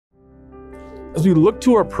As we look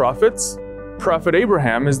to our prophets, Prophet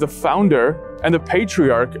Abraham is the founder and the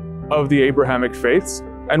patriarch of the Abrahamic faiths,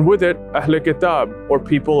 and with it, Ahl Kitab, or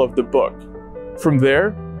people of the book. From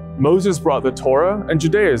there, Moses brought the Torah and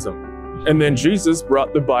Judaism, and then Jesus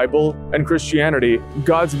brought the Bible and Christianity.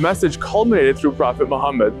 God's message culminated through Prophet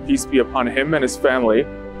Muhammad, peace be upon him and his family,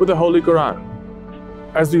 with the Holy Quran.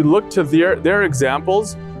 As we look to their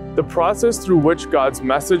examples, the process through which God's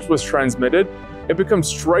message was transmitted, it becomes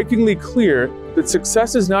strikingly clear that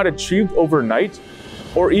success is not achieved overnight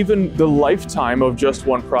or even the lifetime of just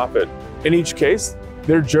one prophet. In each case,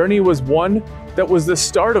 their journey was one that was the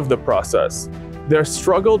start of the process. Their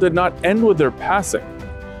struggle did not end with their passing.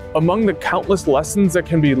 Among the countless lessons that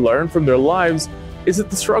can be learned from their lives is that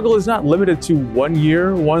the struggle is not limited to 1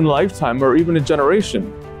 year, one lifetime, or even a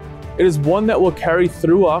generation. It is one that will carry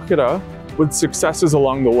through Akhirah with successes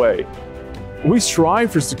along the way. We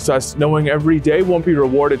strive for success knowing every day won't be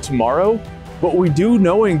rewarded tomorrow, but we do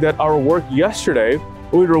knowing that our work yesterday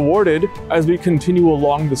will be rewarded as we continue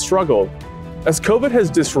along the struggle. As COVID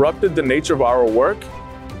has disrupted the nature of our work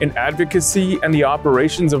in advocacy and the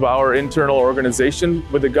operations of our internal organization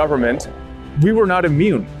with the government, we were not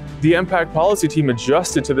immune. The MPAC policy team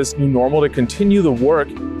adjusted to this new normal to continue the work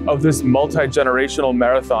of this multi-generational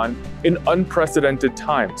marathon in unprecedented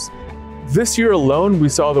times. This year alone, we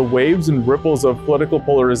saw the waves and ripples of political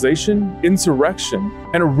polarization, insurrection,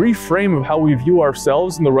 and a reframe of how we view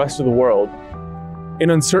ourselves and the rest of the world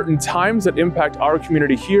in uncertain times that impact our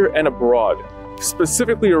community here and abroad,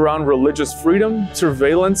 specifically around religious freedom,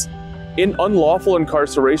 surveillance, unlawful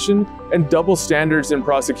incarceration, and double standards in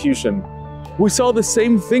prosecution. We saw the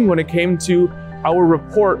same thing when it came to our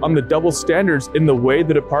report on the double standards in the way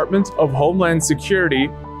the Department of Homeland Security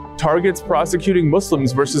targets prosecuting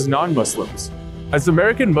Muslims versus non-Muslims. As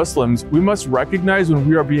American Muslims, we must recognize when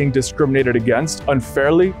we are being discriminated against,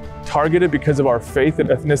 unfairly, targeted because of our faith and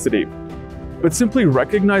ethnicity. But simply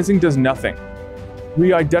recognizing does nothing.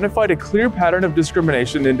 We identified a clear pattern of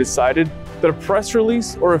discrimination and decided that a press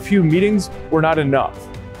release or a few meetings were not enough.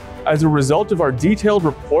 As a result of our detailed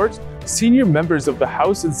report, senior members of the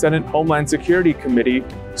House and Senate Homeland Security Committee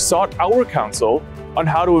sought our counsel on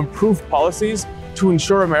how to improve policies to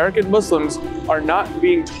ensure American Muslims are not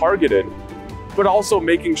being targeted, but also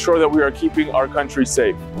making sure that we are keeping our country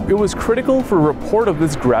safe. It was critical for a report of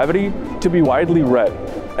this gravity to be widely read.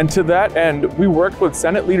 And to that end, we worked with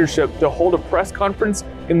Senate leadership to hold a press conference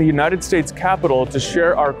in the United States Capitol to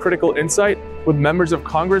share our critical insight with members of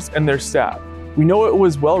Congress and their staff. We know it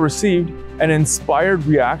was well received and inspired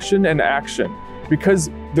reaction and action because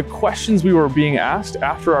the questions we were being asked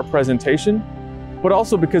after our presentation, but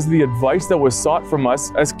also because of the advice that was sought from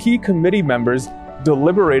us as key committee members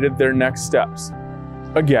deliberated their next steps.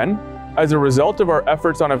 Again, as a result of our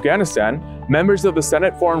efforts on Afghanistan, members of the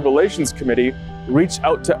Senate Foreign Relations Committee reached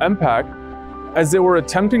out to MPAC as they were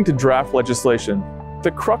attempting to draft legislation.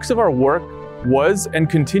 The crux of our work was and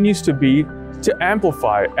continues to be to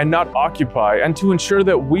amplify and not occupy, and to ensure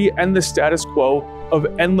that we end the status quo of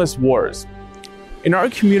endless wars. In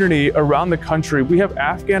our community around the country, we have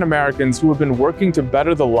Afghan Americans who have been working to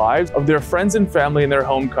better the lives of their friends and family in their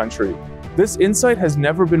home country. This insight has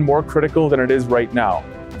never been more critical than it is right now.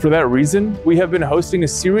 For that reason, we have been hosting a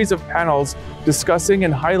series of panels discussing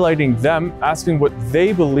and highlighting them, asking what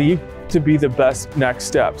they believe to be the best next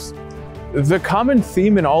steps. The common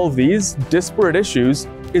theme in all of these disparate issues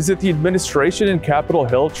is that the administration in Capitol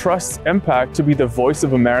Hill trusts MPAC to be the voice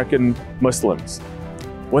of American Muslims.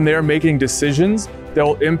 When they are making decisions that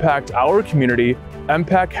will impact our community,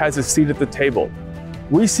 MPAC has a seat at the table.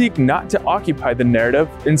 We seek not to occupy the narrative,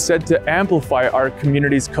 instead to amplify our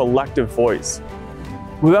community's collective voice.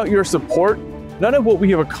 Without your support, none of what we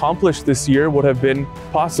have accomplished this year would have been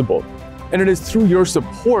possible. And it is through your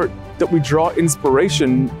support that we draw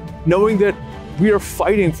inspiration, knowing that we are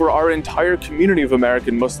fighting for our entire community of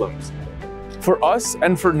American Muslims. For us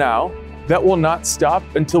and for now, that will not stop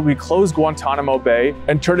until we close Guantanamo Bay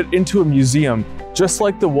and turn it into a museum, just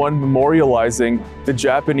like the one memorializing the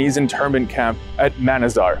Japanese internment camp at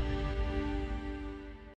Manazar.